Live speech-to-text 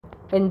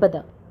80.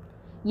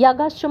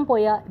 യാഗാശ്വം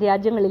പോയ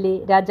രാജ്യങ്ങളിലെ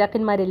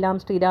രാജാക്കന്മാരെല്ലാം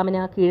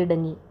ശ്രീരാമന്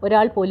കീഴടങ്ങി.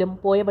 ഒരാൾ പോലും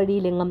പോയ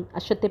വഴിയിലെങ്ങും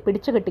അശ്വത്തെ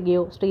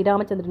പിടിച്ചുകെട്ടുകയോ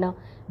ശ്രീരാമചന്ദ്രന്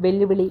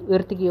വെല്ലുവിളി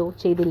ഉയർത്തുകയോ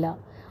ചെയ്തില്ല.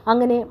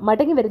 അങ്ങനെ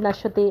മടങ്ങി വരുന്ന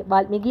അശ്വത്തെ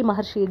വാൽമീകി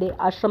മഹർഷിയുടെ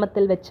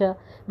ആശ്രമത്തിൽ വെച്ച്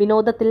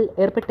വിനോദത്തിൽ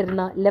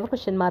ഏർപ്പെട്ടിരുന്ന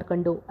ലവകുശന്മാർ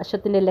കണ്ടു.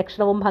 അശ്വത്തിൻ്റെ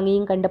ലക്ഷണവും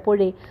ഭംഗിയും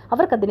കണ്ടപ്പോഴേ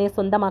അവർക്കതിനെ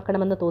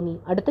സ്വന്തമാക്കണമെന്ന് തോന്നി.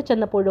 അടുത്തു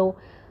ചെന്നപ്പോഴോ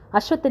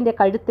അശ്വത്തിൻ്റെ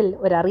കഴുത്തിൽ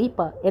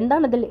ഒരറിയിപ്പ്.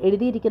 എന്താണതിൽ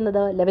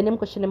എഴുതിയിരിക്കുന്നത്? ലവനും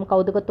കുശനും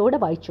കൗതുകത്തോടെ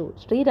വായിച്ചു.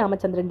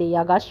 ശ്രീരാമചന്ദ്രൻ്റെ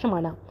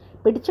യാഗാശ്വമാണ്.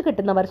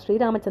 പിടിച്ചുകെട്ടുന്നവർ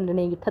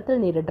ശ്രീരാമചന്ദ്രനെ യുദ്ധത്തിൽ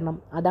നേരിടണം.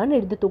 അതാണ്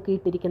എഴുതി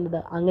തൂക്കിയിട്ടിരിക്കുന്നത്.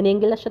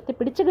 അങ്ങനെയെങ്കിൽ അശ്വത്തെ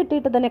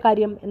പിടിച്ചുകെട്ടിയിട്ട് തന്നെ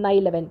കാര്യം എന്നായി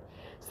ലവൻ.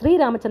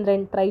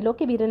 ശ്രീരാമചന്ദ്രൻ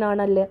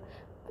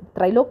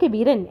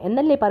ത്രൈലോക്യവീരൻ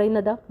എന്നല്ലേ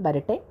പറയുന്നത്?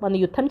 വരട്ടെ, വന്ന്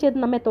യുദ്ധം ചെയ്ത്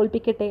നമ്മെ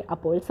തോൽപ്പിക്കട്ടെ.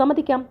 അപ്പോൾ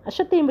സമ്മതിക്കാം,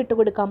 അശ്വത്തെയും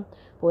വിട്ടുകൊടുക്കാം.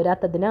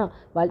 പോരാത്തതിന്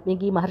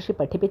വാൽമീകി മഹർഷി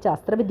പഠിപ്പിച്ച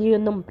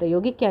അസ്ത്രവിദ്യയൊന്നും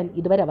പ്രയോഗിക്കാൻ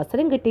ഇതുവരെ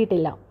അവസരം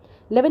കിട്ടിയിട്ടില്ല.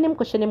 ലവനും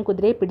കുശനും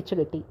കുതിരയെ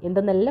പിടിച്ചുകെട്ടി. എന്ത്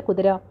നല്ല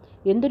കുതിര!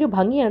 എന്തൊരു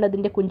ഭംഗിയാണ്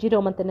അതിൻ്റെ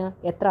കുഞ്ചിരോമത്തിന്!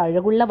 എത്ര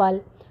അഴകുള്ള വാൽ!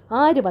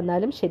 ആര്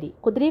വന്നാലും ശരി,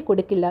 കുതിരയെ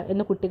കൊടുക്കില്ല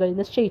എന്ന് കുട്ടികൾ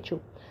നിശ്ചയിച്ചു.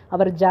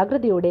 അവർ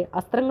ജാഗ്രതയോടെ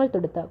അസ്ത്രങ്ങൾ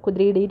തൊടുത്ത്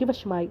കുതിരയുടെ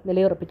ഇരുവശമായി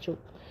നിലയുറപ്പിച്ചു.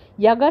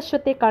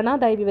 യാഗാശ്വത്തെ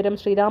കാണാതായ വിവരം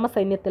ശ്രീരാമ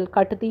സൈന്യത്തിൽ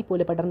കാട്ടുതീ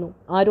പോലെ പടർന്നു.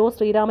 ആരോ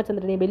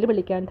ശ്രീരാമചന്ദ്രനെ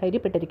വെല്ലുവിളിക്കാൻ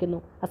ധൈര്യപ്പെട്ടിരിക്കുന്നു.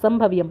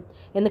 അസംഭവ്യം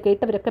എന്ന്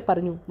കേട്ടവരൊക്കെ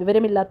പറഞ്ഞു.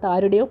 വിവരമില്ലാത്ത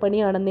ആരുടെയോ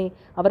പണിയാണെന്നേ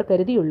അവർ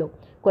കരുതിയുള്ളൂ.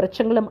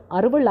 കുറച്ചെങ്കിലും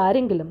അറിവുള്ള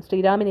ആരെങ്കിലും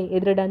ശ്രീരാമനെ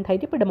എതിരിടാൻ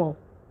ധൈര്യപ്പെടുമോ?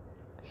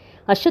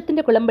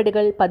 അശ്വത്തിൻ്റെ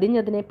കുളമ്പടികൾ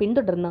പതിഞ്ഞതിനെ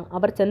പിന്തുടർന്ന്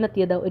അവർ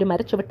ചെന്നെത്തിയത് ഒരു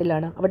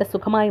മരച്ചുവട്ടിലാണ്. അവിടെ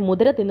സുഖമായി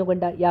മുതിര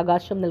തിന്നുകൊണ്ട്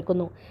യാഗാശ്വം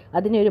നിൽക്കുന്നു.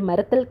 അതിനെ ഒരു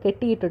മരത്തിൽ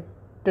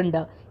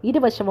കെട്ടിയിട്ടുണ്ട്.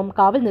 ഇരുവശവും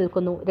കാവൽ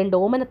നിൽക്കുന്നു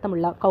 2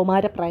 ഓമനത്തമുള്ള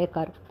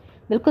കൗമാരപ്രായക്കാർ.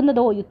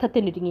 നിൽക്കുന്നതോ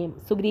യുദ്ധത്തിനൊരുങ്ങിയും.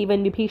 സുഗ്രീവൻ,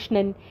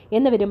 വിഭീഷണൻ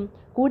എന്നിവരും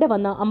കൂടെ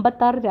വന്ന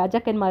 56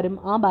 രാജാക്കന്മാരും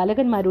ആ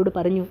ബാലകന്മാരോട്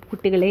പറഞ്ഞു,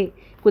 കുട്ടികളെ,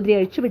 കുതിര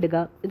അഴിച്ചുവിടുക.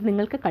 ഇത്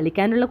നിങ്ങൾക്ക്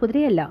കളിക്കാനുള്ള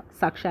കുതിരയല്ല,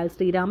 സാക്ഷാൽ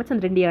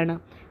ശ്രീരാമചന്ദ്രൻ്റെയാണ്.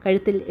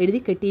 കഴുത്തിൽ എഴുതി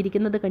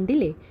കെട്ടിയിരിക്കുന്നത്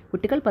കണ്ടില്ലേ?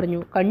 കുട്ടികൾ പറഞ്ഞു,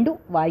 കണ്ടു,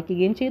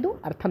 വായിക്കുകയും ചെയ്തു.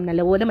 അർത്ഥം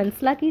നല്ലപോലെ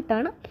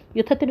മനസ്സിലാക്കിയിട്ടാണ്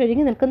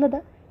യുദ്ധത്തിനൊരുങ്ങി നിൽക്കുന്നത്.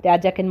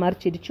 രാജാക്കന്മാർ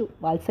ചിരിച്ചു.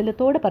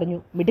 വാത്സല്യത്തോടെ പറഞ്ഞു,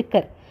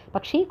 മിടുക്കർ.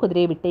 പക്ഷേ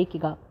കുതിരയെ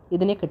വിട്ടേക്കുക.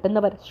 ഇതിനെ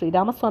കിട്ടുന്നവർ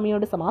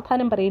ശ്രീരാമസ്വാമിയോട്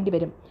സമാധാനം പറയേണ്ടി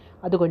വരും.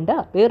 അതുകൊണ്ട്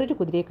വേറൊരു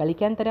കുതിരയെ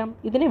കളിക്കാൻ തരാം.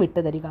 ഇതിനെ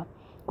വിട്ടുതരിക.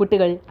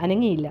 കുട്ടികൾ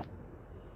അനങ്ങിയില്ല.